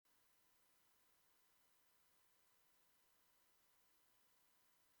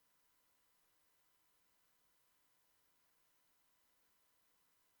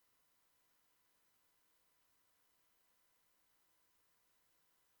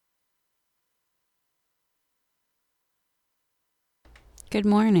Good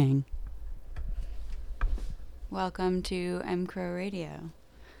morning. Welcome to mcrowradio.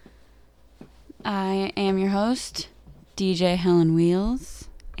 I am your host, DJ Hellon Wheels,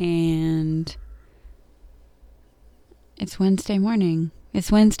 and it's Wednesday morning.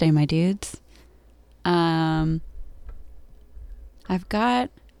 It's Wednesday, my dudes. I've got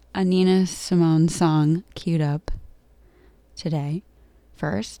a Nina Simone song queued up today.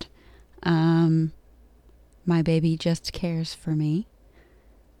 First, My Baby Just Cares for Me.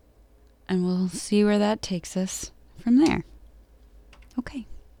 And we'll see where that takes us from there. Okay.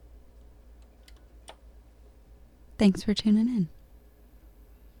 Thanks for tuning in.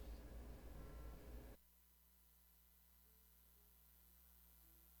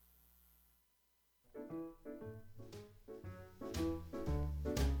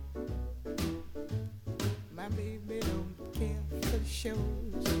 My baby don't care for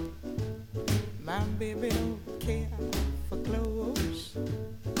shows. My baby don't care for clothes.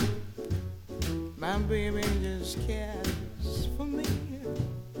 My baby just cares for me.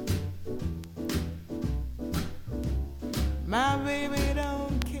 My baby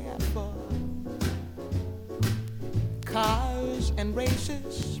don't care for cars and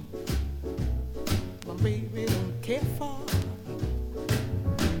races. My baby don't care for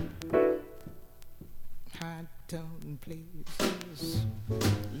high tone places.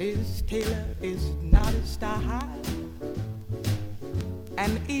 Liz Taylor is not a style.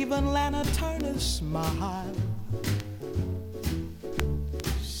 And even Lana Turner's smile,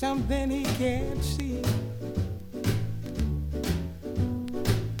 something he can't see.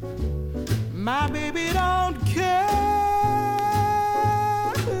 My baby don't care,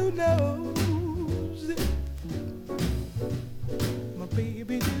 who knows it? My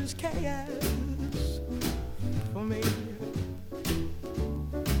baby just cares for me.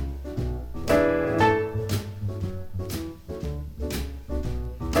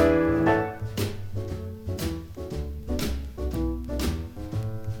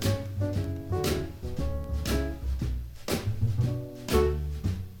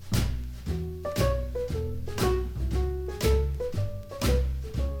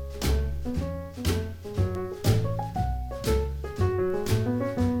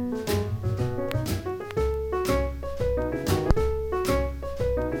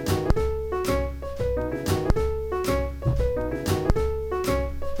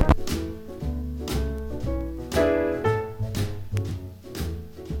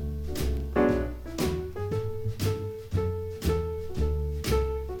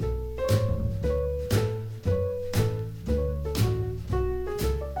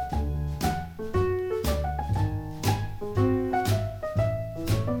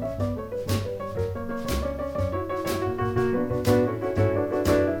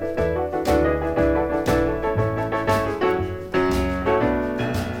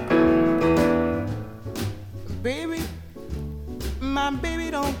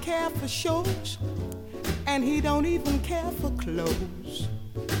 For shows, and he don't even care for clothes.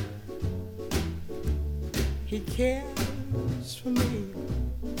 He cares for me.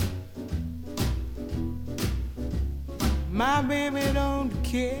 My baby don't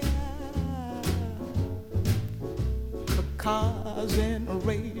care for cars and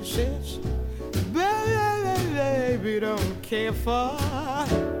races. Baby don't care for.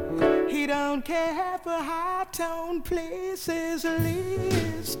 He don't care for high-tone places.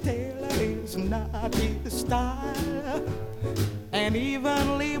 Liz Taylor is not his style. And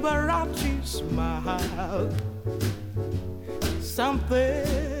even Liberace smile.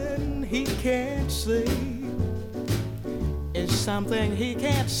 Something he can't see is something he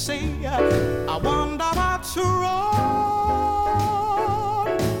can't see. I wonder what's wrong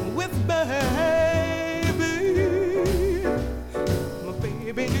with baby. My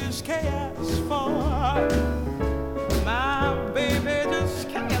baby just cares for. My baby just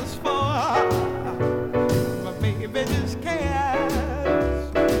cares for. My baby just cares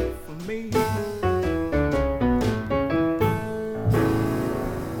for me.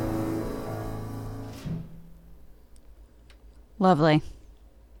 Lovely.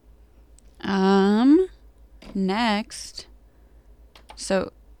 Next.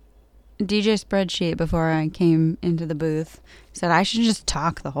 So, DJ Spreadsheet, before I came into the booth, said I should just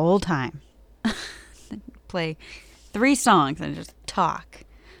talk the whole time. Play 3 songs and just talk.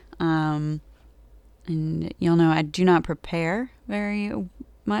 And you'll know I do not prepare very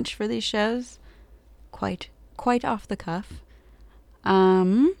much for these shows. Quite off the cuff.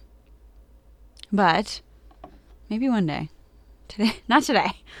 But maybe one day. Today, not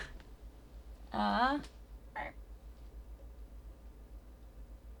today.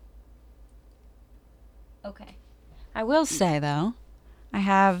 Okay. I will say, though, I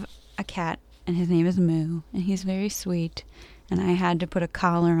have a cat, and his name is Moo, and he's very sweet. And I had to put a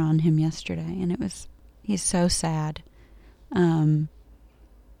collar on him yesterday, and he's so sad.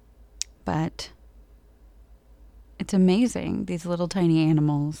 But it's amazing, these little tiny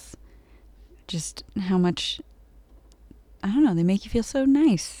animals. Just how much, I don't know, they make you feel so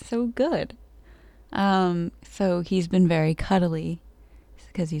nice, so good. So he's been very cuddly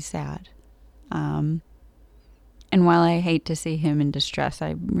because he's sad. And while I hate to see him in distress,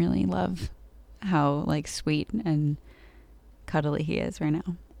 I really love how like sweet and cuddly he is right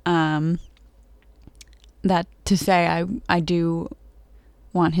now. That to say, I do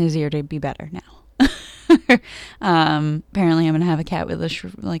want his ear to be better now. Apparently I'm gonna have a cat with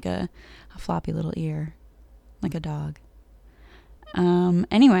a floppy little ear, like a dog.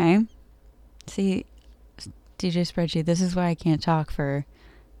 Anyway, see, DJ Spreadsheet, this is why I can't talk for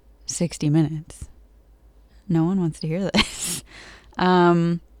 60 minutes. No one wants to hear this. Okay,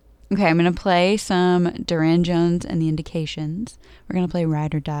 I'm going to play some Duran Jones and the Indications. We're going to play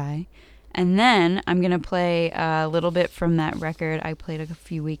Ride or Die. And then I'm going to play a little bit from that record I played a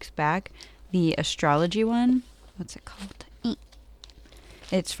few weeks back, the astrology one. What's it called?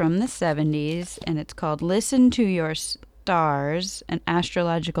 It's from the 70s, and it's called Listen to Your Stars, an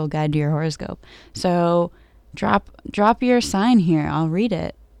astrological guide to your horoscope. So drop your sign here. I'll read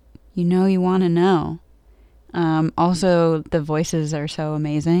it. You know you want to know. Also, the voices are so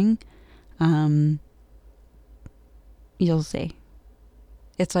amazing. You'll see.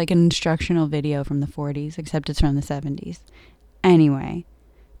 It's like an instructional video from the 40s, except it's from the 70s. Anyway,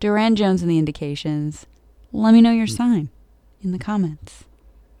 Duran Jones and the Indications. Let me know your sign in the comments.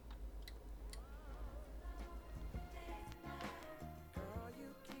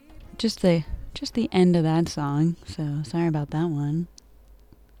 Just the end of that song, so sorry about that one.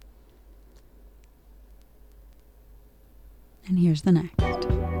 And here's the next.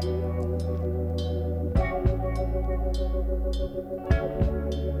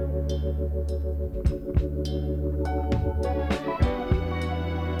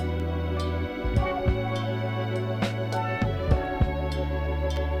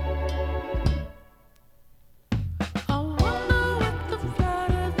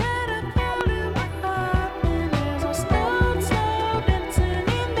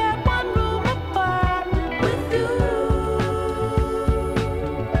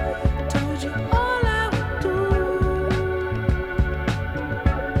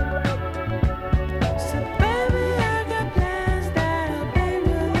 Baby, I got plans that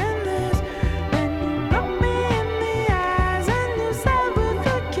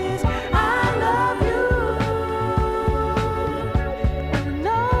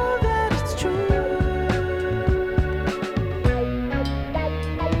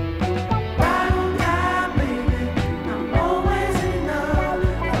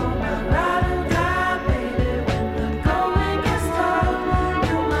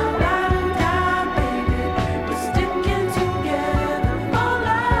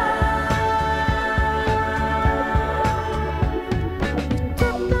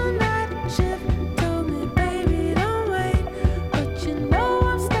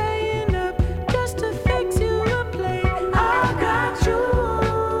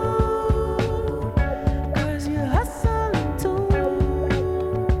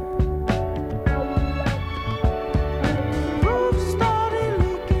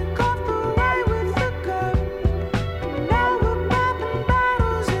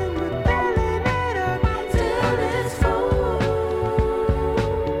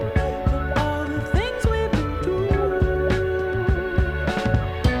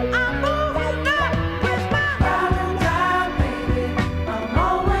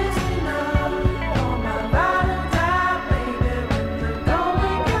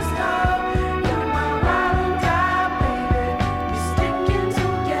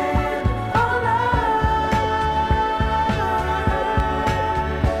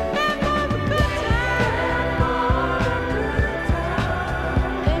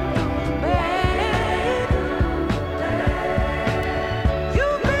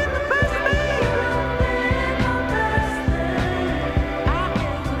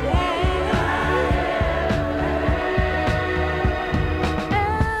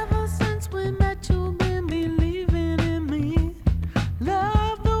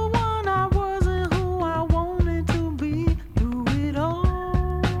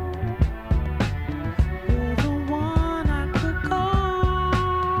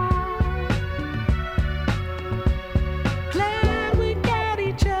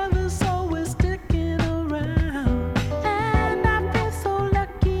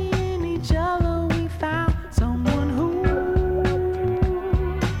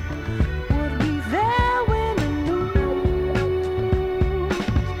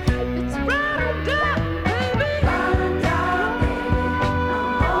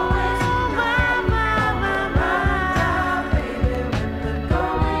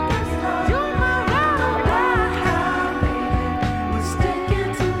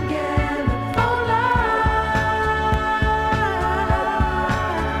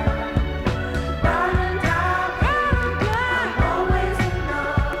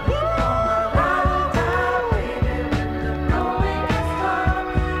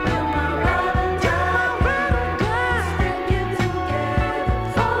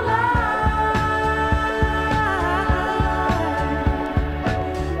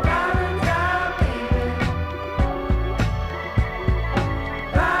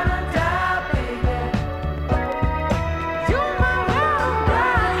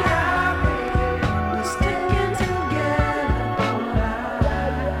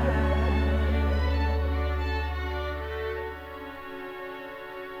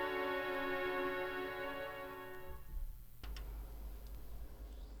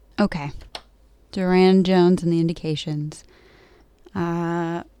Okay. Duran Jones and the Indications.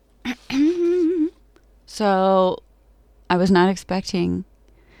 So I was not expecting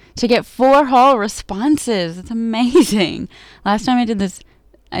to get 4 whole responses. It's amazing. Last time I did this,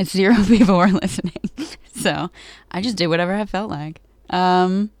 0 people were listening. So I just did whatever I felt like.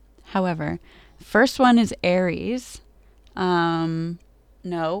 However, first one is Aries.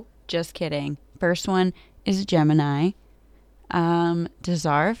 No, just kidding. First one is Gemini.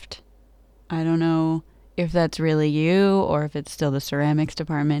 Deserved. I don't know if that's really you or if it's still the ceramics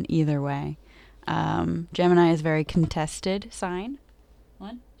department. Either way. Gemini is a very contested sign.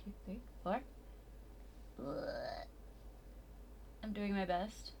 1, 2, 3, 4. I'm doing my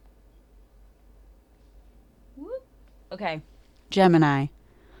best. Whoop. Okay. Gemini.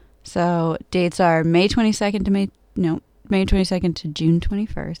 So dates are May 22nd to May 22nd to June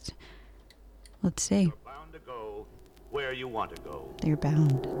 21st. Let's see. You're bound to go where you want to go. They're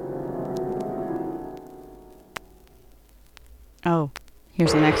bound. Oh,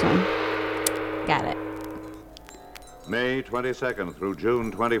 here's the next one. Got it. May 22nd through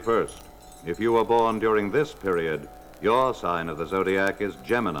June 21st. If you were born during this period, your sign of the zodiac is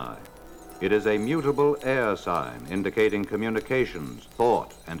Gemini. It is a mutable air sign indicating communications,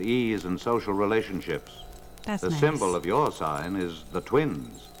 thought, and ease in social relationships. That's The nice. symbol of your sign is the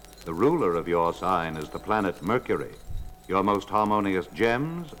twins. The ruler of your sign is the planet Mercury. Your most harmonious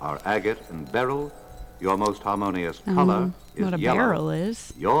gems are agate and beryl. Your most harmonious color is what a yellow. beryl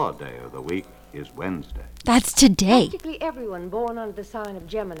is. Your day of the week is Wednesday. That's today. Practically everyone born under the sign of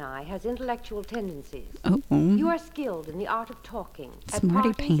Gemini has intellectual tendencies. Oh, You are skilled in the art of talking, at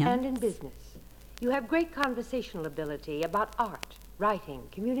Smarty parties pants. and in business. You have great conversational ability about art, writing,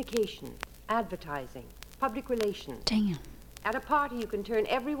 communication, advertising, public relations. damn. At a party, you can turn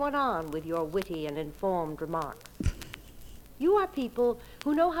everyone on with your witty and informed remarks. You are people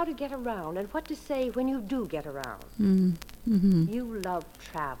who know how to get around and what to say when you do get around. You love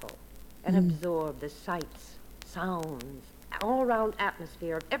travel and absorb the sights, sounds, all-around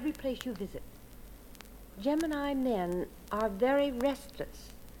atmosphere of every place you visit. Gemini men are very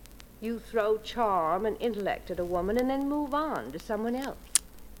restless. You throw charm and intellect at a woman and then move on to someone else.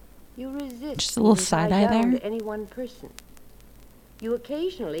 You resist Just a little being tied side-eye down there. to any one person. You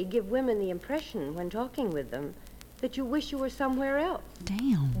occasionally give women the impression when talking with them that you wish you were somewhere else,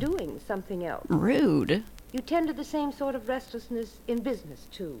 Damn. doing something else. Rude. You tend to the same sort of restlessness in business,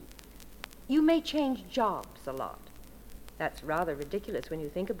 too. You may change jobs a lot. That's rather ridiculous when you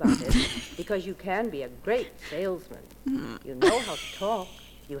think about it, because you can be a great salesman. You know how to talk,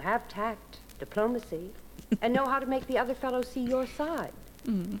 you have tact, diplomacy, and know how to make the other fellow see your side.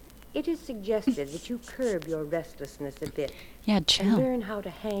 It is suggested that you curb your restlessness a bit Yeah, and chill. learn how to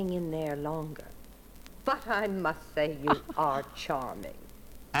hang in there longer. But I must say you are charming.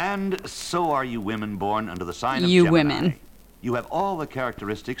 And so are you women born under the sign of You Gemini. women. You have all the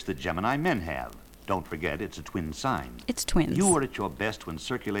characteristics that Gemini men have. Don't forget, it's a twin sign. It's twins. You are at your best when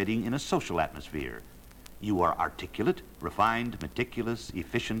circulating in a social atmosphere. You are articulate, refined, meticulous,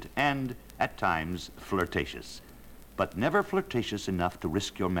 efficient, and, at times, flirtatious. But never flirtatious enough to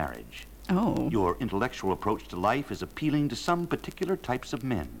risk your marriage. Oh. Your intellectual approach to life is appealing to some particular types of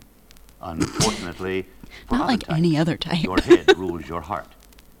men. Unfortunately, for Not other like any types, other type. your head rules your heart.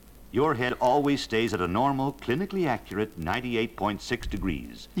 Your head always stays at a normal, clinically accurate 98.6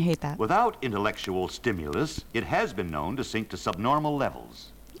 degrees. I hate that. Without intellectual stimulus, it has been known to sink to subnormal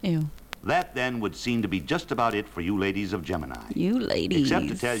levels. Ew. That, then, would seem to be just about it for you ladies of Gemini. You ladies. Except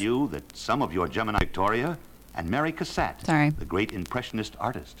to tell you that some of your Gemini Victoria and Mary Cassatt, Sorry. the great impressionist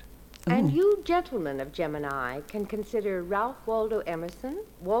artist. And you gentlemen of Gemini can consider Ralph Waldo Emerson,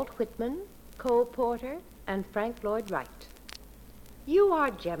 Walt Whitman, Cole Porter, and Frank Lloyd Wright. You are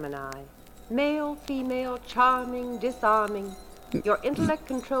Gemini, male, female, charming, disarming. Your intellect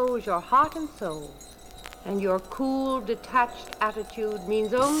controls your heart and soul. And your cool, detached attitude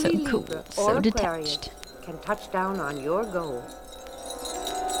means only So cool, Libra so or Aquarius detached. can touch down on your goal.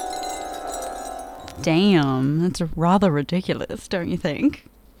 Damn, that's rather ridiculous, don't you think?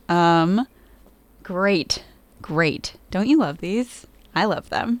 Great. Don't you love these? I love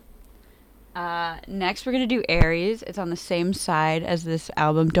them. Next we're going to do Aries. It's on the same side as this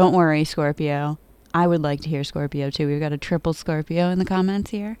album. Don't worry, Scorpio. I would like to hear Scorpio too. We've got a triple Scorpio in the comments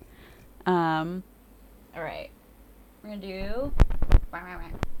here. All right. We're going to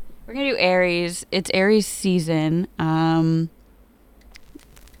do Aries. It's Aries season.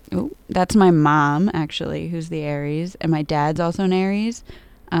 That's my mom, actually, who's the Aries. And my dad's also an Aries.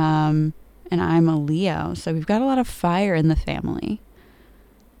 And I'm a Leo. So we've got a lot of fire in the family.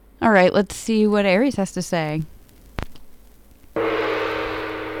 All right, let's see what Aries has to say.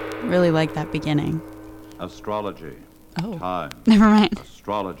 Really like that beginning. Astrology. Oh. Time. Never mind.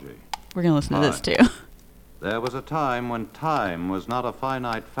 Astrology. We're going to listen to this Time. too. There was a time when time was not a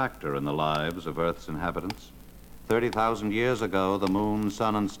finite factor in the lives of Earth's inhabitants. 30,000 years ago, the moon,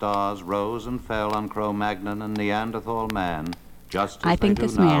 sun, and stars rose and fell on Cro-Magnon and Neanderthal man, just as I think they do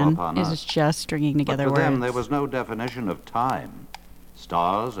this now man upon is us. just stringing together But for words. them, there was no definition of time.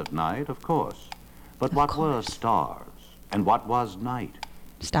 Stars at night, of course. But what were stars? And what was night?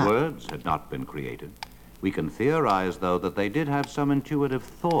 Stop. Words had not been created. We can theorize, though, that they did have some intuitive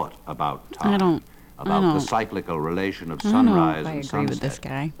thought about time. About the cyclical relation of sunrise I and agree with sunset, this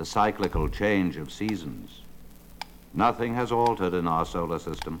guy. the cyclical change of seasons. Nothing has altered in our solar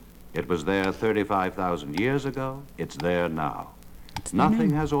system. It was there 35,000 years ago. It's there now.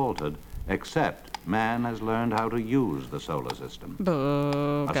 Nothing has altered except man has learned how to use the solar system.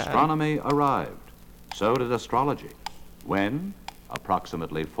 Astronomy arrived. So did astrology. When?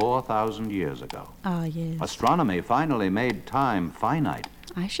 Approximately 4,000 years ago. Ah, yes. Astronomy finally made time finite.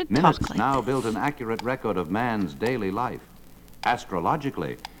 I should Minutes talk like now this. built an accurate record of man's daily life.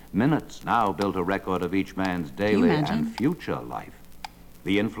 Astrologically, minutes now built a record of each man's daily imagine? and future life.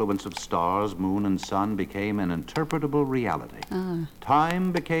 The influence of stars, moon, and sun became an interpretable reality.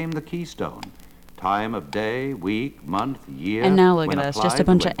 Time became the keystone. Time of day, week, month, year. And now look when at us, applied just a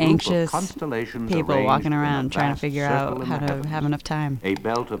bunch to of group anxious constellations people arranged walking in a around trying to vast figure circle out in how the to heavens. have enough time. A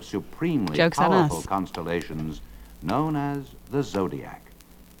belt of supremely Joke's on powerful us. constellations known as the zodiac.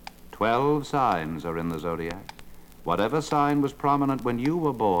 12 signs are in the zodiac. Whatever sign was prominent when you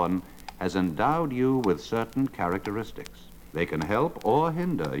were born has endowed you with certain characteristics. They can help or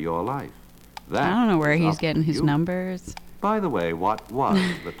hinder your life. That I don't know where is he's up getting to his you. numbers. By the way, what was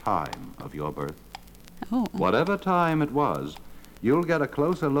the time of your birth? Oh. Whatever time it was, you'll get a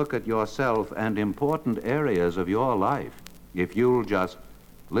closer look at yourself and important areas of your life if you'll just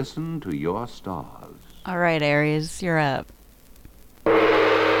listen to your stars. All right, Aries, you're up.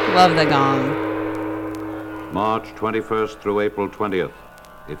 Love the gong. March 21st through April 20th.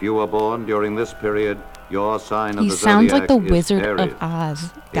 If you were born during this period, your sign of He the sounds zodiac like the is Wizard Aries. of Oz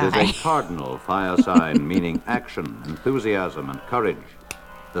It is guy. a cardinal fire sign, meaning action, enthusiasm, and courage.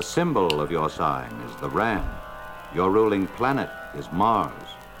 The symbol of your sign is the ram. Your ruling planet is Mars.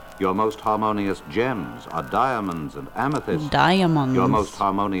 Your most harmonious gems are diamonds and amethysts. Diamonds. Your most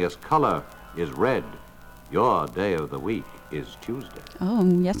harmonious color is red. Your day of the week is Tuesday. Oh,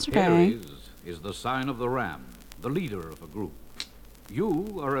 yesterday. Aries is the sign of the ram, the leader of a group.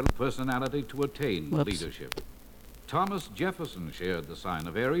 You are a personality to attain Whoops. leadership. Thomas Jefferson shared the sign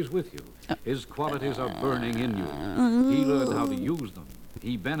of Aries with you. His qualities are burning in you. He learned how to use them.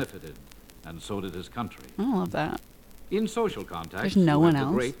 He benefited, and so did his country. I love that. In social contact, There's no you one have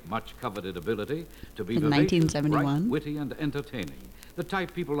else? the great, much-coveted ability to be In vivacious, 1971? bright, witty, and entertaining, the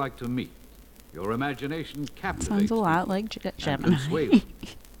type people like to meet. Your imagination captivates Sounds a lot people like and Gemini. can sway them.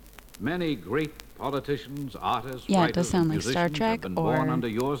 Many great politicians, artists, Yeah, it writers, does sound and like Star musicians Trek have been born or under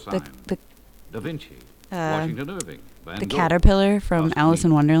your sign. the Da Vinci, Washington Irving, Van the Gogh. caterpillar from Must Alice in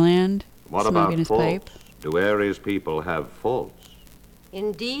be. Wonderland What smoking about his faults? pipe. Do Aries people have faults?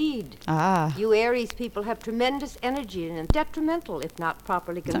 Indeed. Ah, You Aries people have tremendous energy and detrimental if not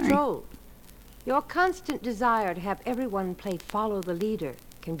properly Sorry. controlled. Your constant desire to have everyone play follow the leader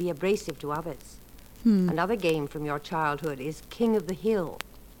can be abrasive to others. Another game from your childhood is King of the Hill.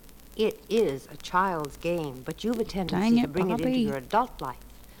 It is a child's game, but you've a tendency Dang to it, bring it into Bobby. your adult life,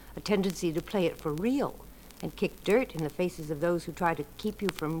 a tendency to play it for real and kick dirt in the faces of those who try to keep you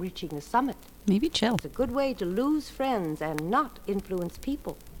from reaching the summit. maybe chill. It's a good way to lose friends and not influence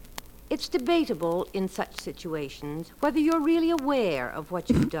people. It's debatable in such situations whether you're really aware of what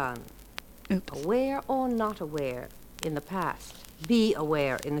you've done. Oops. Aware or not aware in the past. Be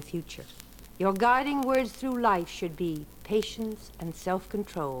aware in the future. Your guiding words through life should be patience and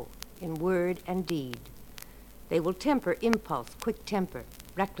self-control in word and deed. They will temper impulse, quick temper,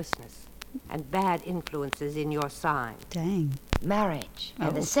 recklessness, and bad influences in your sign. Dang. Marriage and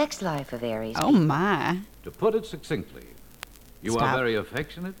Oh. the sex life of Aries. Oh my. To put it succinctly, you Stop. are very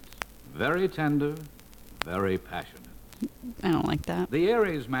affectionate, very tender, very passionate. I don't like that. The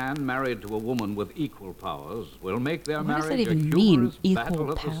Aries man married to a woman with equal powers will make their What does that marriage a even mean, humorous equal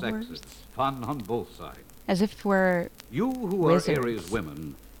battle of powers? the sexes, fun on both sides. As if we're You who are Wizards. Aries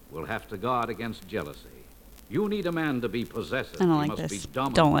women will have to guard against jealousy. You need a man to be possessive. I don't He like must this. be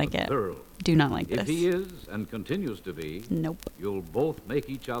dominant Don't like and it. thorough. do not like If this. he is and continues to be, Nope. you'll both make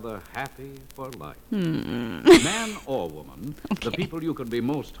each other happy for life. Hmm. Man or woman, the people you can be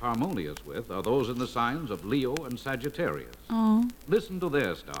most harmonious with are those in the signs of Leo and Sagittarius. Oh. Listen to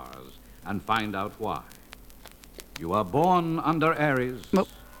their stars and find out why. You are born under Aries. Nope.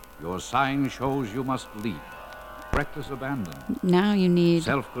 Your sign shows you must lead. Reckless abandon. Now you need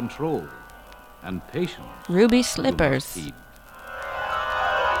Self-control. And patience. ruby you must slippers. heed.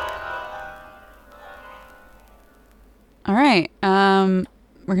 All right.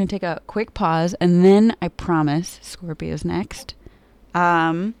 We're going to take a quick pause, and then I promise Scorpio's next.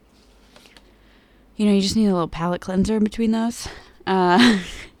 You just need a little palate cleanser in between those.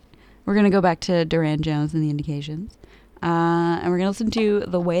 We're going to go back to Duran Jones and the Indications. And we're going to listen to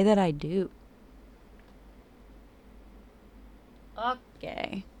The Way That I Do.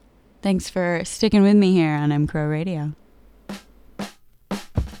 Okay. Thanks for sticking with me here on mcrowradio.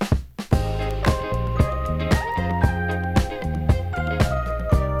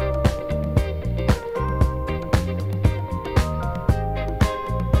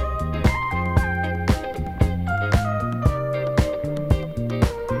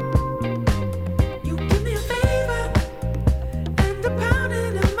 You give me a favor and a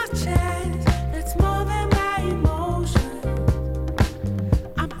pounding in my chest. That's more than my emotion.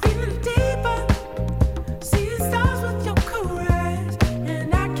 I'm feeling deeper, seeing stars with your caress,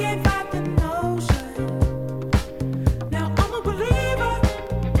 and I can't fight the notion. Now I'm a believer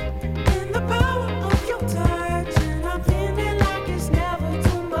in the power of your touch, and I'm feeling like it's never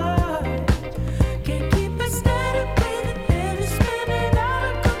too much. Can't keep it steady, breathing heavy, spinning out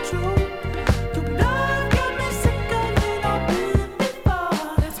of control. Your love got me sicker than I've been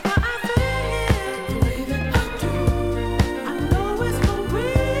before. That's why I feel the way that I do. I know it's for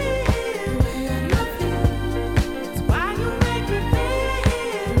real. The way I love you. It's why you make me feel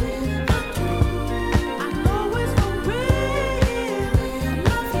the way that I do. I know it's for real. The way I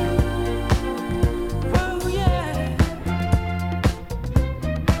love you. Oh yeah.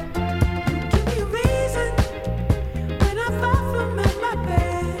 Give me a reason when I fall from at my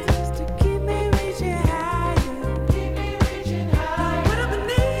best to keep me reaching higher. Keep me reaching higher. What I've been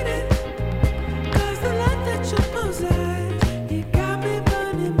needing, 'cause the light that you possess, it got me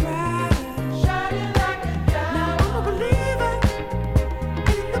burning brighter, shining like a diamond. Now I'm a believer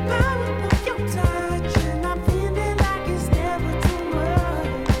in the power of your touch, and I'm feeling like it's never too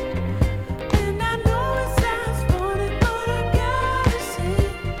much. And I know it sounds funny, but I gotta say,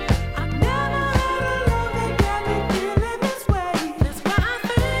 I never had a love that got me feeling this way. That's why I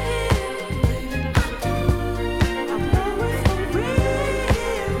feel the way that I do. I know it's for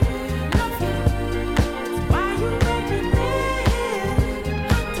real. Love you. It's why you make me feel the way that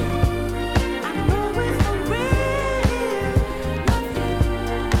I do. I know it's for real. Love you.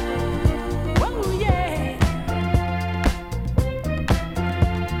 Oh yeah.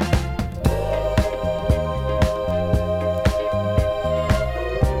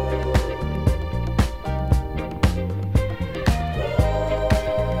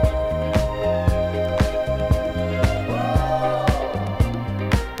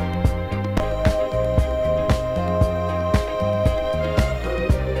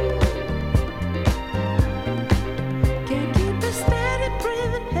 Can't keep it steady,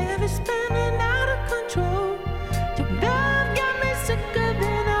 breathing heavy, spinning out of control. Your love got me sicker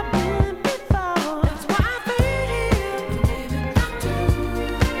than I've been before. That's why I feel the way that I do.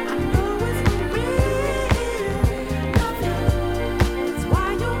 I know it's for real. Love you. It's why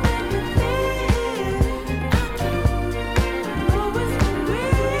you make me feel I do. I know it's for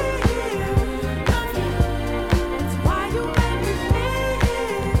real. Love you. It's why you make me feel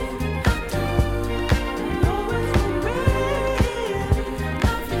I do.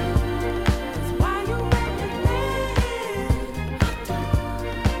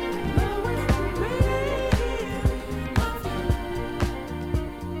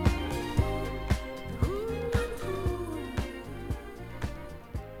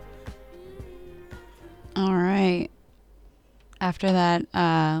 All right. After that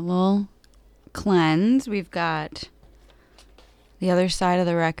little cleanse, we've got the other side of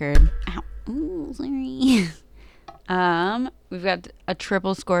the record. Ow. Ooh, sorry. We've got a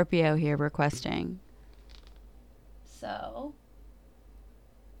triple Scorpio here requesting. So,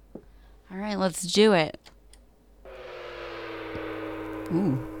 all right, let's do it.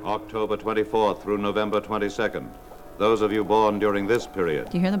 Ooh, October 24th through November 22nd. Those of you born during this period,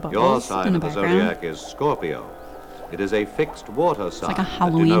 Do you hear the your bubbles sign in the of the background? zodiac is Scorpio. It is a fixed water sign like a that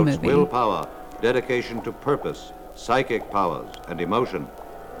Halloween denotes movie. willpower, dedication to purpose, psychic powers, and emotion.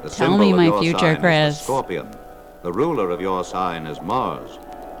 The Tell symbol me, of my your future sign Chris. is the scorpion. The ruler of your sign is Mars.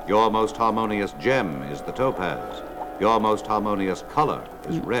 Your most harmonious gem is the topaz. Your most harmonious color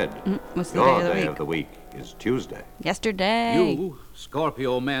is red. What's the Your day day of the week? is Tuesday. Yesterday. You,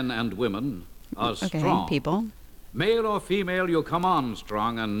 Scorpio men and women, are Okay, strong. people. Male or female, you come on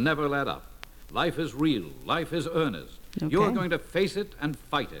strong and never let up. Life is real. Life is earnest. You're Okay. going to face it and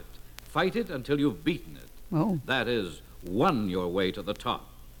fight it. Fight it until you've beaten it. Oh. That is, won your way to the top.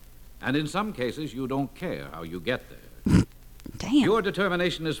 And in some cases, you don't care how you get there. Damn. Your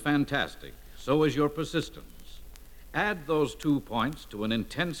determination is fantastic. So is your persistence. Add those 2 points to an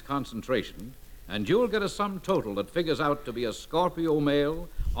intense concentration, and you'll get a sum total that figures out to be a Scorpio male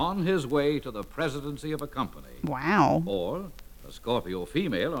on his way to the presidency of a company. Wow. Or a Scorpio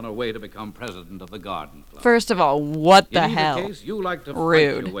female on her way to become president of the garden club. First of all, what the In hell? either case, you like to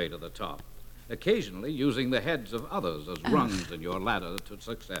Rude. fight your way to the top, occasionally using the heads of others as rungs in your ladder to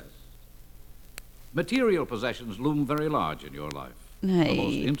success. Material possessions loom very large in your life. The most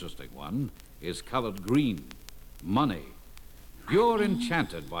Hey. interesting one is colored green, money. You're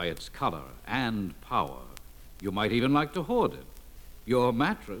enchanted by its color and power. You might even like to hoard it. Your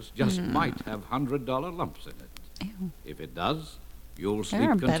mattress just might have $100 lumps in it. Ew. If it does, you'll sleep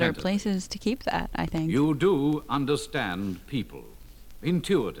There are better contentedly. places to keep that, I think. You do understand people,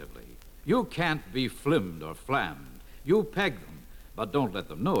 intuitively. You can't be flimmed or flammed. You peg them, but don't let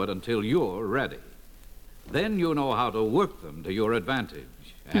them know it until you're ready. Then you know how to work them to your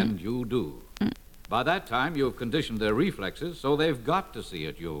advantage, and you do. By that time, you've conditioned their reflexes so they've got to see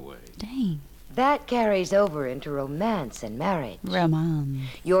it your way. Dang. That carries over into romance and marriage. Roman.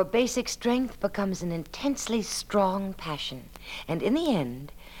 Your basic strength becomes an intensely strong passion, and in the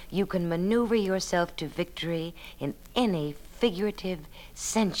end, you can maneuver yourself to victory in any figurative,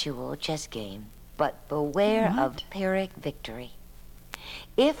 sensual chess game. But beware of What? Pyrrhic victory.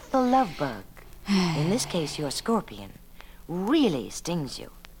 If the love bug, in this case your scorpion, really stings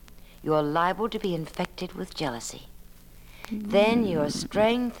you, you're liable to be infected with jealousy. Then your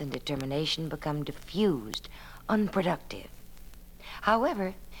strength and determination become diffused, unproductive.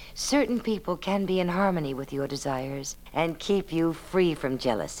 However, certain people can be in harmony with your desires and keep you free from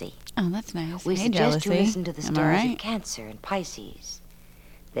jealousy. Oh, that's nice. We Hey, suggest jealousy. you listen to the Am I stars of right? Cancer and Pisces.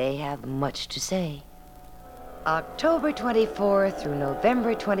 They have much to say. October 24th through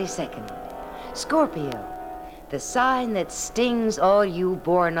November 22nd. Scorpio, the sign that stings all you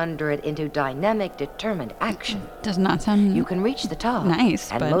born under it into dynamic, determined action. Does not sound You can reach the top.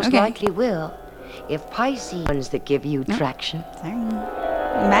 nice, and but most okay. likely will, if Pisces ones that give you traction. Sorry.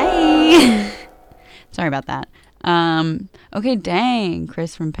 Bye. Sorry about that. Okay, dang,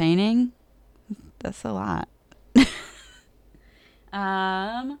 Chris from painting. That's a lot.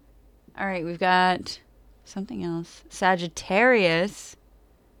 All right, we've got something else. Sagittarius.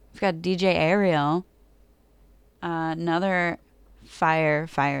 We've got DJ Ariel. Another fire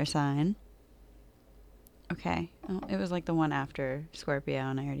sign. Okay. Oh, it was like the one after Scorpio,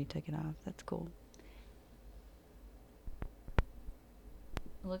 and I already took it off. That's cool.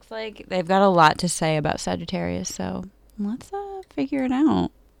 It looks like they've got a lot to say about Sagittarius, so let's figure it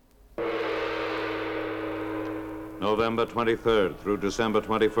out. November 23rd through December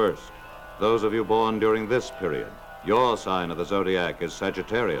 21st. Those of you born during this period, your sign of the zodiac is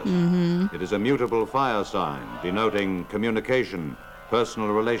Sagittarius. It is a mutable fire sign denoting communication, personal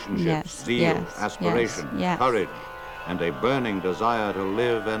relationships, Yes, zeal, yes, aspiration, yes. courage, and a burning desire to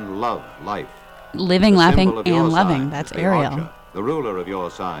live and love life. Living, The laughing, symbol of your and loving. sign That's is the Ariel. archer. The ruler of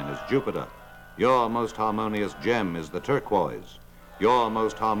your sign is Jupiter. Your most harmonious gem is the turquoise. Your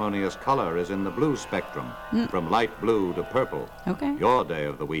most harmonious color is in the blue spectrum, from light blue to purple. Okay. Your day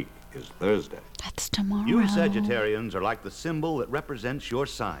of the week is Thursday. That's tomorrow. You Sagittarians are like the symbol that represents your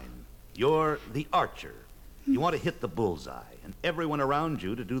sign. You're the archer. You want to hit the bullseye, and everyone around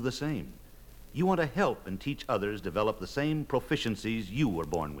you to do the same. You want to help and teach others develop the same proficiencies you were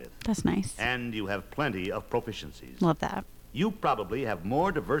born with. That's nice. And you have plenty of proficiencies. Love that. You probably have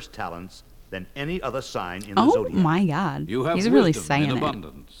more diverse talents than any other sign in the Oh zodiac. my God. You have He's really wisdom saying in it.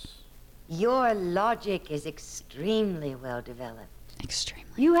 abundance. Your logic is extremely well developed.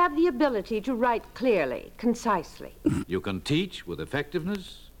 Extremely. You have the ability to write clearly, concisely. You can teach with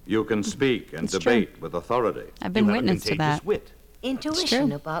effectiveness. You can speak and It's true. debate with authority. I've been You have a witness to contagious that. wit. Intuition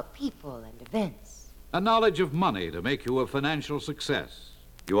true. about people and events. A knowledge of money to make you a financial success.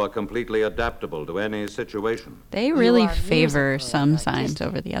 You are completely adaptable to any situation. They really are favor musical some and signs artistic.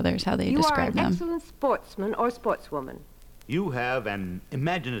 over the others, how they You are describe an them. excellent sportsman or sportswoman. You have an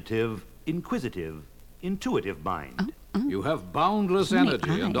imaginative, inquisitive, intuitive mind. You have boundless So many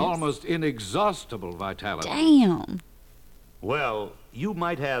energy and eyes. almost inexhaustible vitality. Damn. Well, you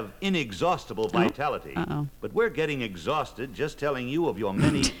might have inexhaustible vitality, uh-oh. but we're getting exhausted just telling you of your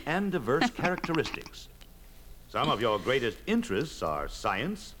many and diverse characteristics. Some of your greatest interests are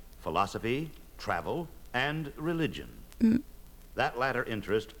science, philosophy, travel, and religion. That latter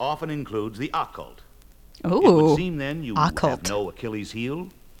interest often includes the occult. It would Ooh. seem then you occult. have no Achilles heel,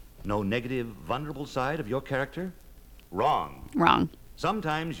 no negative, vulnerable side of your character. Wrong. Wrong.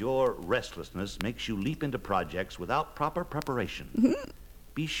 Sometimes your restlessness makes you leap into projects without proper preparation.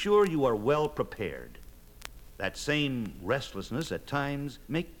 Be sure you are well prepared. That same restlessness at times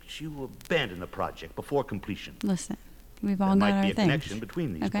makes you abandon the project before completion. Listen, we've all There got might our be a things. connection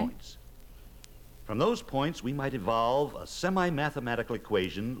between these Okay. points. From those points, we might evolve a semi-mathematical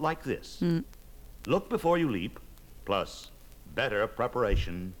equation like this. Look before you leap, plus better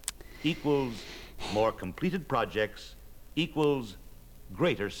preparation, equals more completed projects, equals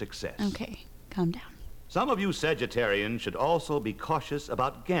greater success. Okay, calm down. Some of you Sagittarians should also be cautious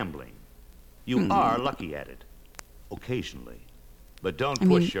about gambling. You are lucky at it, occasionally. But don't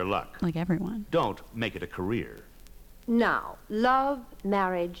push your luck. Like everyone. Don't make it a career. Now, love,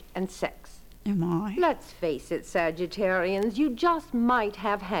 marriage, and sex. Am I? Let's face it, Sagittarians, you just might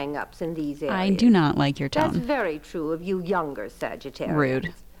have hang-ups in these areas. I do not like your That's tone. very true of you younger Sagittarians.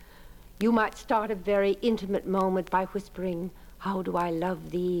 Rude. You might start a very intimate moment by whispering, "How do I love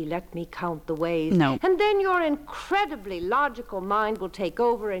thee? Let me count the ways." No. And then your incredibly logical mind will take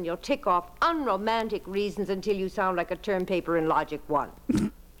over and you'll tick off unromantic reasons until you sound like a term paper in Logic 1.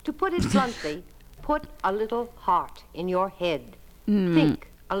 To put it bluntly, put a little heart in your head. Think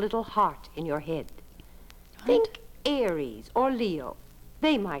a little heart in your head. Think Aries or Leo.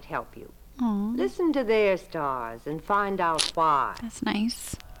 They might help you. Aw, Listen to their stars and find out why. that's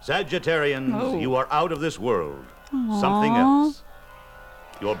nice. Sagittarians, you are out of this world. Something Aw. else.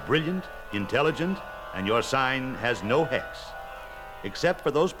 You're brilliant, intelligent, and your sign has no hex. Except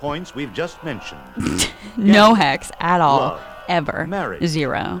for those points we've just mentioned. No hex at all. Love, Ever. marriage,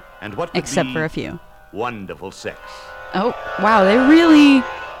 0. And what could Except be for a few. wonderful sex. Oh, wow,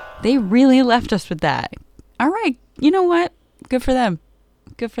 they really left us with that. All right, you know what? Good for them.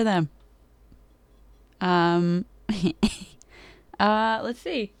 Good for them. Let's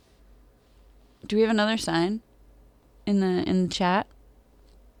see. Do we have another sign in the chat?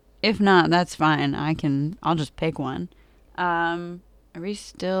 If not, that's fine. I'll just pick one. Are we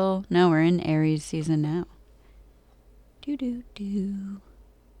still? No, we're in Aries season now. Do.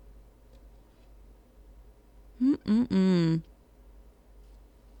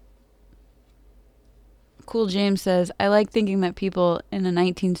 Cool James says, I like thinking that people in the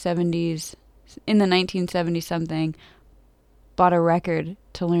 1970s something, bought a record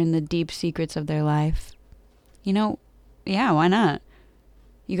to learn the deep secrets of their life. You know, yeah, why not?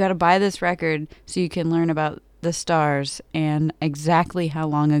 You got to buy this record so you can learn about the stars and exactly how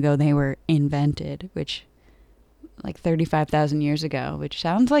long ago they were invented, which, like 35,000 years ago, which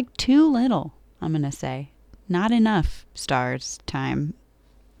sounds like too little, I'm going to say. Not enough stars time.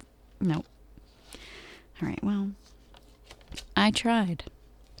 Nope. All right, well, I tried.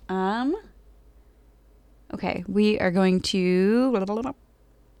 Okay, we are going to...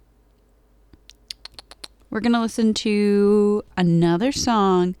 We're going to listen to another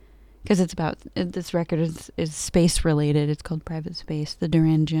song, because it's about... This record is space-related. It's called Private Space, the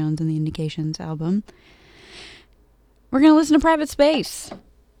Duran Jones and the Indications album. We're going to listen to Private Space.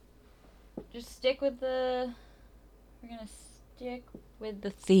 Just stick with the... We're going to stick with the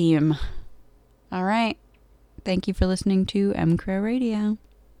theme. All right. Thank you for listening to mcrowradio.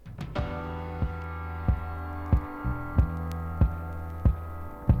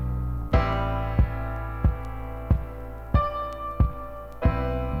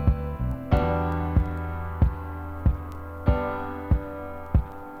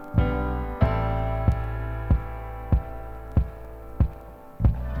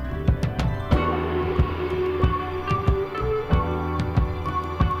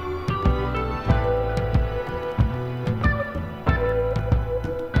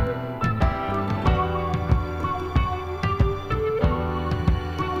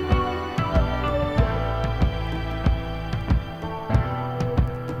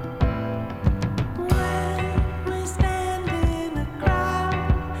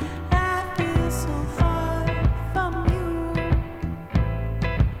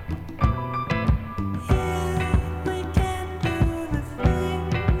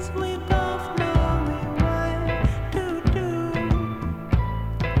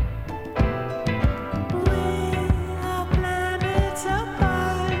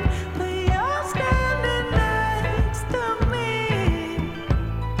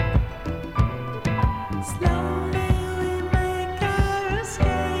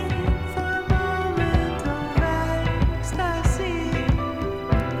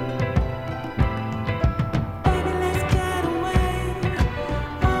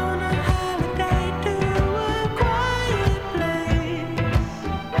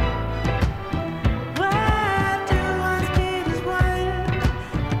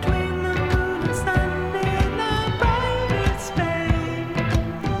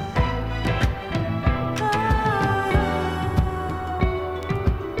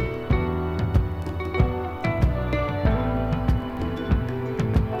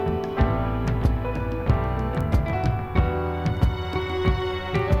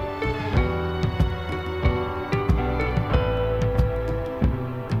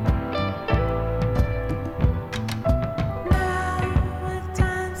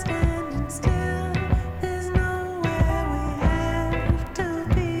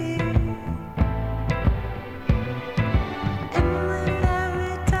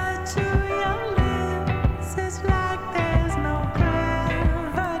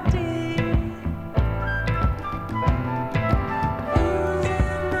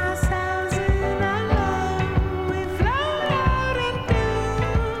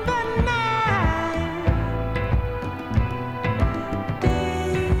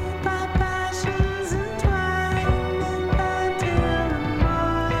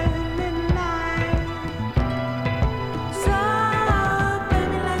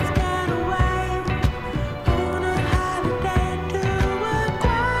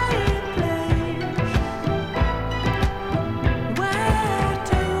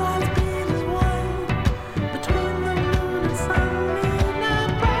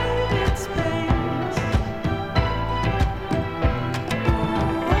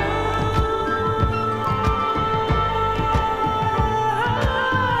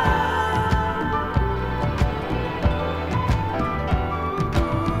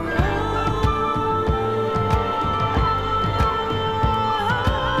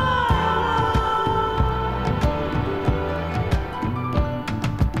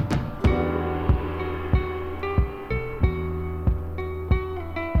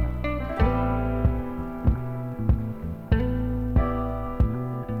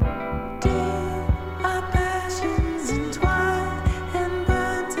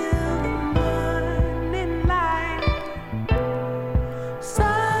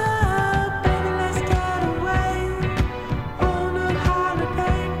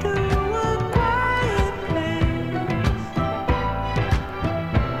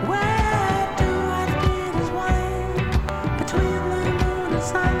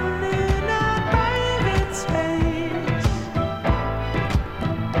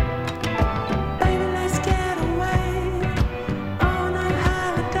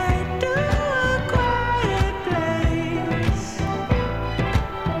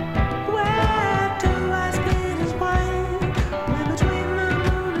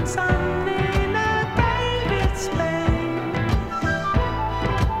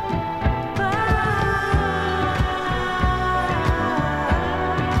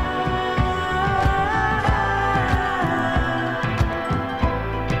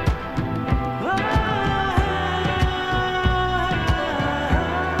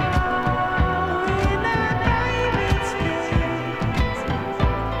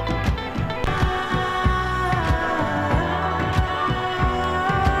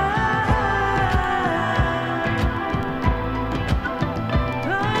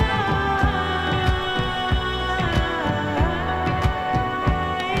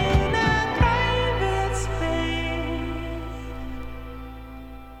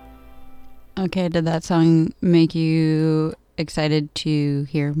 Okay, did that song make you excited to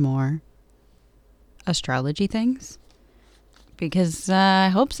hear more astrology things? Because I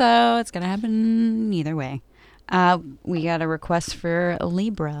hope so. It's going to happen either way. We got a request for a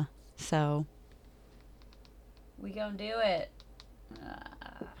Libra, so we gonna do it.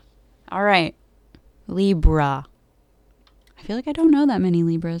 All right, Libra. I feel like I don't know that many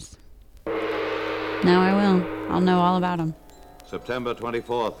Libras. Now I will. I'll know all about them. September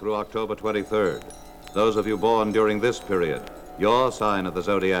 24th through October 23rd. Those of you born during this period, your sign of the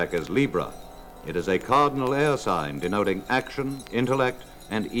zodiac is Libra. It is a cardinal air sign denoting action, intellect,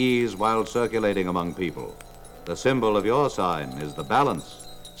 and ease while circulating among people. The symbol of your sign is the balance,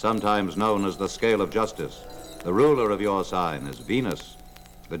 sometimes known as the scale of justice. The ruler of your sign is Venus.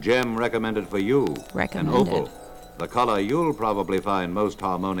 The gem recommended for you, an opal. The color you'll probably find most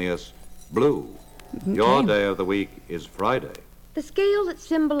harmonious, blue. Your day of the week is Friday. The scale that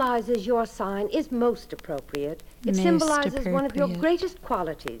symbolizes your sign is most appropriate. It Most symbolizes one of your appropriate. greatest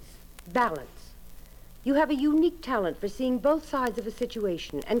qualities, balance. You have a unique talent for seeing both sides of a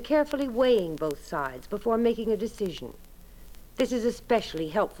situation and carefully weighing both sides before making a decision. This is especially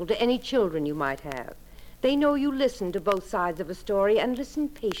helpful to any children you might have. They know you listen to both sides of a story and listen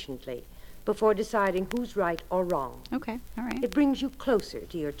patiently before deciding who's right or wrong. Okay, all right. It brings you closer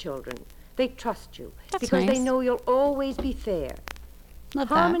to your children. They trust you That's because they nice. know you'll always be fair. Love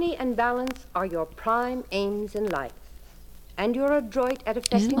that. Harmony and balance are your prime aims in life. And you're adroit at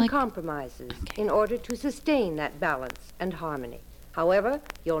effecting like- compromises in order to sustain that balance and harmony. However,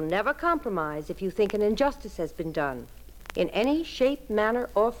 you'll never compromise if you think an injustice has been done, in any shape, manner,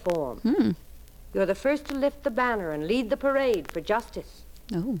 or form. You're the first to lift the banner and lead the parade for justice.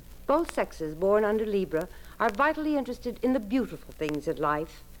 Oh, Both sexes born under Libra are vitally interested in the beautiful things in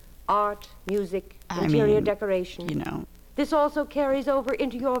life, art, music, I interior mean, decoration. you know. This also carries over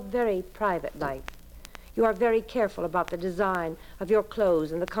into your very private life. You are very careful about the design of your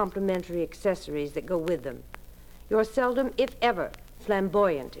clothes and the complementary accessories that go with them. You're seldom, if ever,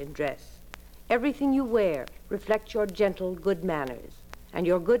 flamboyant in dress. Everything you wear reflects your gentle, good manners, and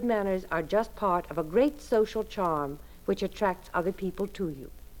your good manners are just part of a great social charm which attracts other people to you.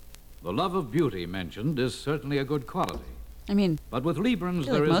 The love of beauty mentioned is certainly a good quality. I mean, But with Librans, I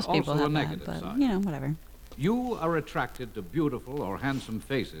feel there like is most people also a have that, negative but, side. you know, whatever. You are attracted to beautiful or handsome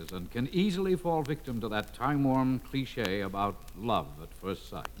faces and can easily fall victim to that time-worn cliche about love at first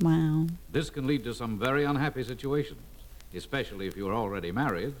sight. Wow. This can lead to some very unhappy situations, especially if you're already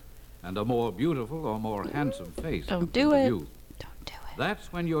married and a more beautiful or more handsome face Don't comes do into it. view. Don't do it.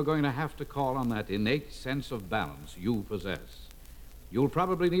 That's when you're going to have to call on that innate sense of balance you possess. You'll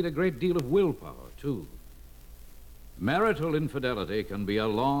probably need a great deal of willpower, too. Marital infidelity can be a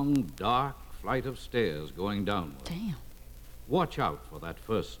long, dark flight of stairs going downward. Damn. Watch out for that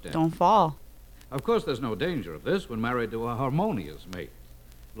first step. Don't fall. Of course, there's no danger of this when married to a harmonious mate,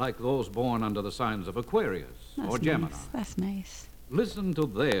 like those born under the signs of Aquarius That's or Gemini. nice. That's nice. Listen to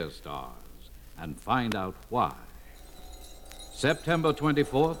their stars and find out why. September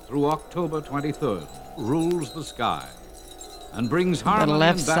 24th through October 23rd rules the sky and brings The harmony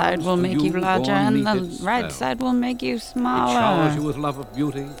left and side balance will to make you larger born and beneath its the right spell. side will make you It showers you smaller. with love of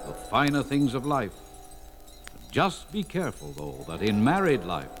beauty, the finer things of life. Just be careful, though, that in married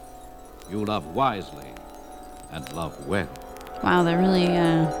life you love wisely and love well. Wow, they're really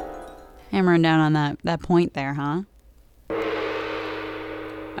hammering down on that point there, huh?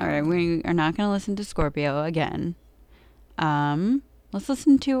 All right, we are not going to listen to Scorpio again. Let's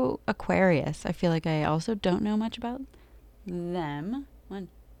listen to Aquarius. I feel like I also don't know much about them. 1,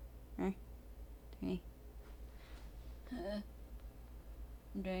 2, 3.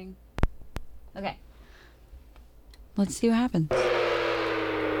 I'm doing. Okay. Let's see what happens.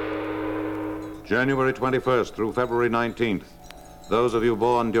 January 21st through February 19th. Those of you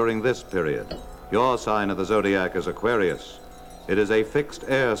born during this period, your sign of the zodiac is Aquarius. It is a fixed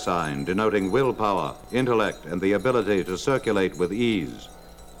air sign denoting willpower, intellect, and the ability to circulate with ease.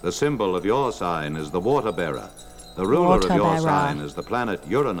 The symbol of your sign is the water bearer. The ruler of your Water-bearer. sign is the planet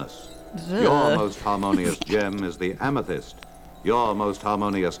Uranus. Your Ugh. most harmonious gem is the amethyst. Your most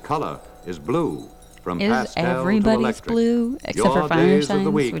harmonious color is blue, from Is pastel to everybody's electric. blue except Your for fire days of signs,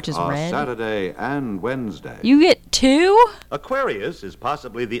 the week which is are red? Saturday and Wednesday. You get 2? Aquarius is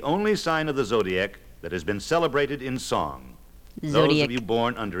possibly the only sign of the zodiac that has been celebrated in song. Those Zodiac. of you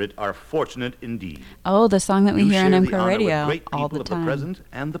born under it are fortunate indeed. Oh, the song that we You hear on share the mcrowradio honor with great all people the of time. the present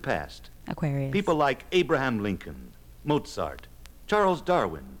and the past. Aquarius. People like Abraham Lincoln, Mozart, Charles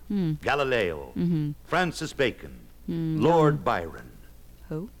Darwin, Galileo, Francis Bacon, Lord Byron.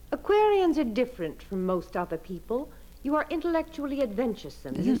 Who? Aquarians are different from most other people You are intellectually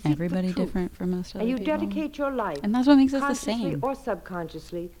adventuresome. You Isn't seek the everybody truth, different from most other and you people? dedicate your life, And that's what makes us the consciously same. or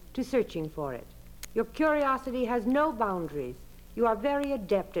subconsciously, to searching for it. Your curiosity has no boundaries. You are very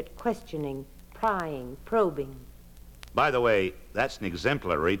adept at questioning, prying, probing. By the way, that's an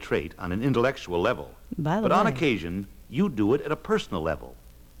exemplary trait on an intellectual level. By the But on way. occasion, you do it at a personal level.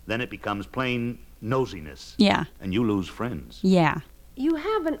 Then it becomes plain nosiness. Yeah. And you lose friends. Yeah. You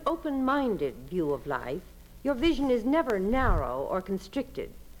have an open-minded view of life. Your vision is never narrow or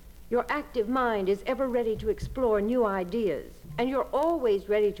constricted. Your active mind is ever ready to explore new ideas, and you're always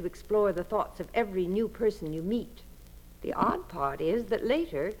ready to explore the thoughts of every new person you meet. The odd part is that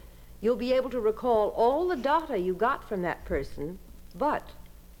later, you'll be able to recall all the data you got from that person, but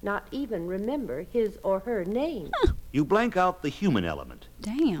not even remember his or her name. You blank out the human element.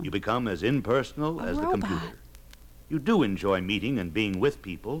 Damn. You become as impersonal A as the robot. computer. You do enjoy meeting and being with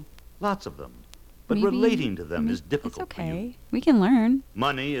people, lots of them. But Maybe- relating to them is It's difficult for you. okay. We can learn.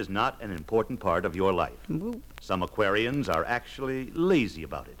 Money is not an important part of your life. Woo. Some Aquarians are actually lazy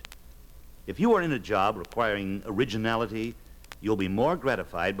about it. If you are in a job requiring originality, you'll be more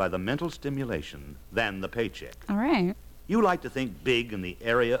gratified by the mental stimulation than the paycheck. All right. You like to think big in the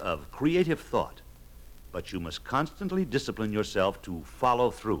area of creative thought, but you must constantly discipline yourself to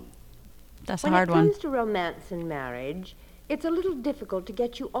follow through. That's When a hard it one. comes to romance and marriage, it's a little difficult to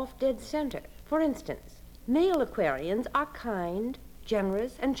get you off dead center. For instance, male Aquarians are kind,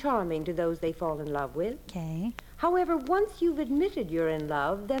 generous, and charming to those they fall in love with. Okay. However, once you've admitted you're in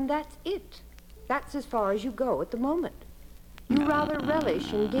love, then that's it. That's as far as you go at the moment. You rather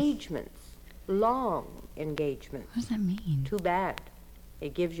relish engagements, long engagements. What does that mean? Too bad.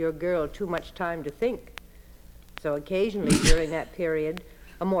 It gives your girl too much time to think. So occasionally during that period,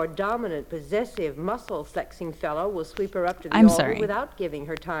 a more dominant, possessive, muscle-flexing fellow will sweep her up to the I'm altar sorry. without giving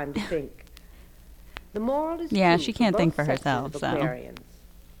her time to think. The moral is Yeah, true she can't think both for sexes herself, of so. Aquarians.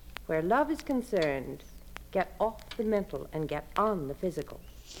 Where love is concerned, get off the mental and get on the physical.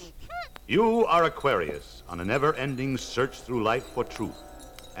 You are Aquarius on a never-ending search through life for truth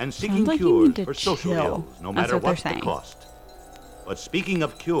and seeking like you cures need to for social chill. ills, no That's matter what they're what the saying. cost. But speaking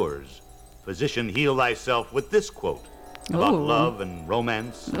of cures, physician, heal thyself with this quote about Ooh. love and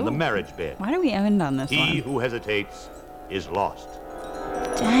romance and the Ooh. marriage bed. Why do we end on this He one? who hesitates is lost.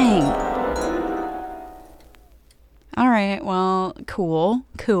 Dang. All right. Well, cool.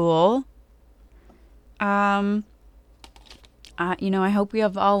 I hope we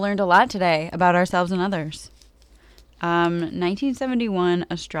have all learned a lot today about ourselves and others. 1971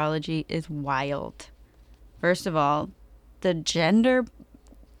 astrology is wild. First of all, the gender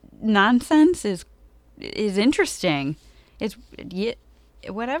nonsense is interesting. It's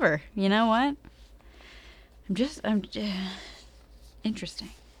whatever. You know what? I'm just interesting.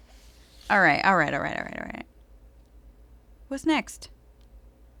 All right. What's next?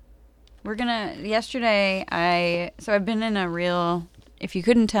 I've been in a real, if you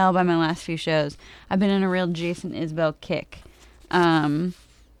couldn't tell by my last few shows, I've been in a real Jason Isbell kick. I've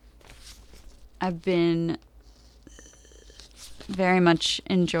been very much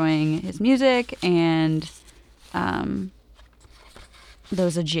enjoying his music and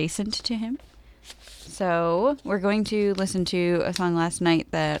those adjacent to him. So we're going to listen to a song last night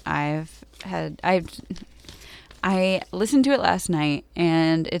that I listened to it last night,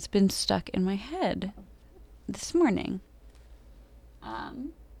 and it's been stuck in my head this morning.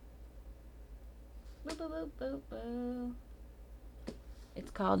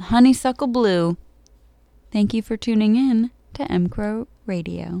 It's called Honeysuckle Blue. Thank you for tuning in to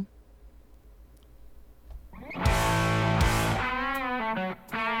mcrowradio.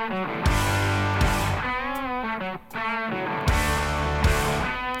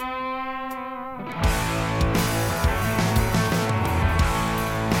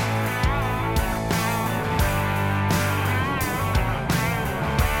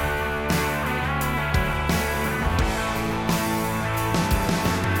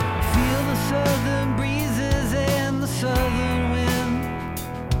 Feel the southern breezes and the southern wind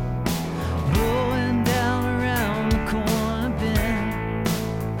blowing down around the corner bend.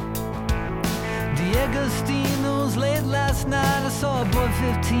 D'Agostino's late last night. I saw a boy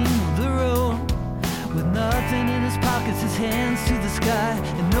 15 on the road with nothing in his pockets, his hands to the sky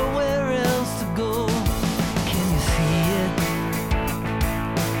and nowhere else to go. Can you see it?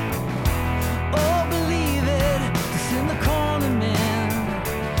 Oh, believe it. It's in the corner, man,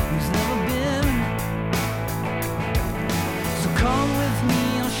 who's never been. So come with me,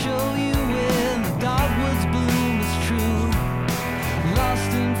 I'll show you where the dogwoods bloom is true.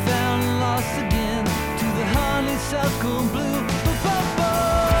 Lost and found and lost again to the honeysuckle blue. Bo-bo-bo!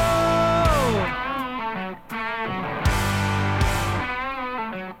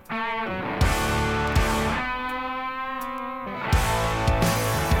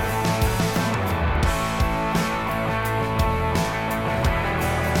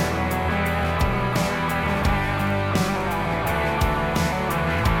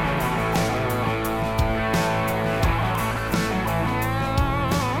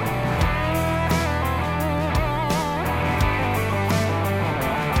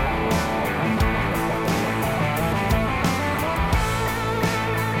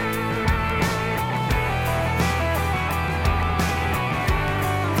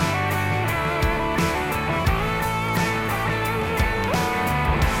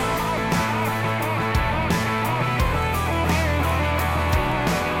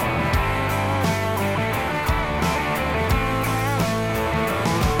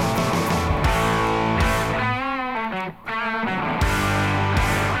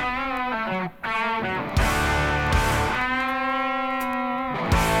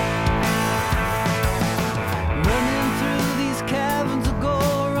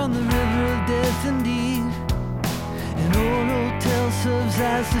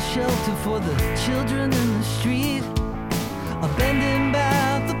 as a shelter for the children in the street. Abandoned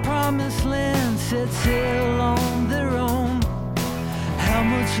by the promised land, set sail on their own. How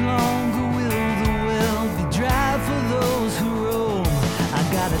much longer will the well be dry for those who roam? I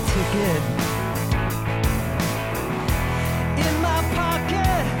got a ticket in my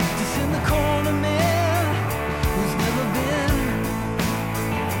pocket to send the corner man who's never been.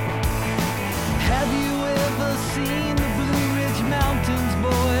 Have you ever seen the Blue Ridge Mountains,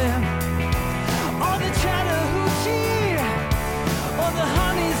 boy? Or the Chattahoochee? Or the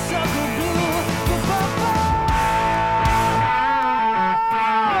honeysuckle blue?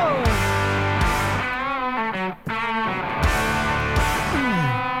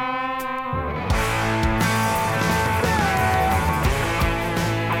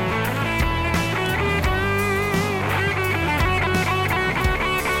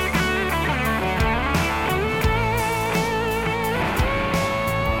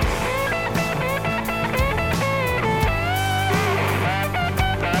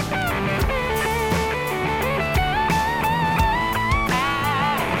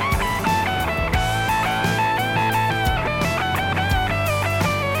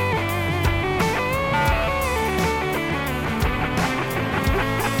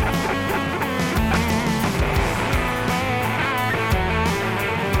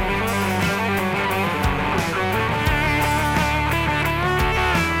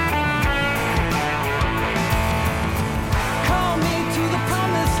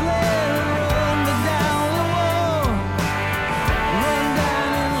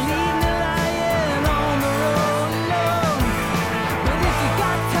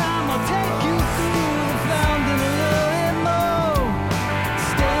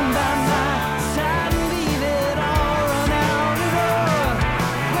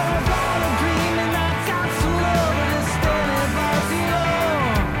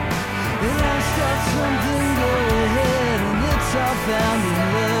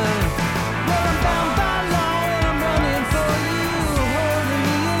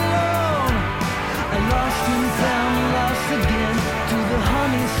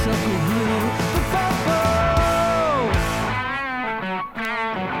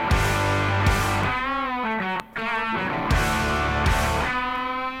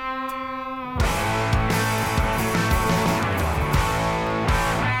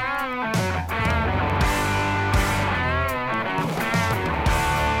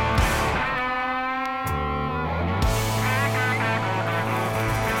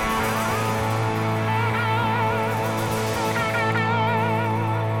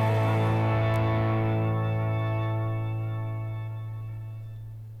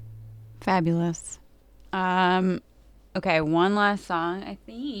 Fabulous. Okay, one last song, I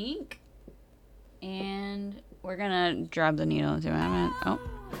think. And we're gonna drop the needle into it. Oh,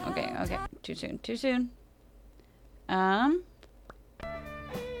 okay. Too soon. Alright,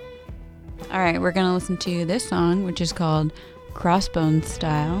 we're gonna listen to this song, which is called Crossbones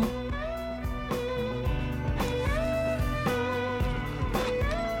Style.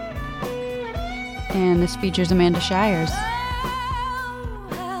 And this features Amanda Shires.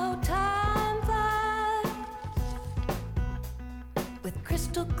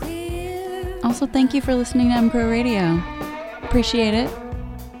 Also, thank you for listening to mcrow Radio. Appreciate it.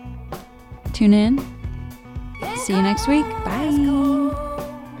 Tune in. See you next week. Bye.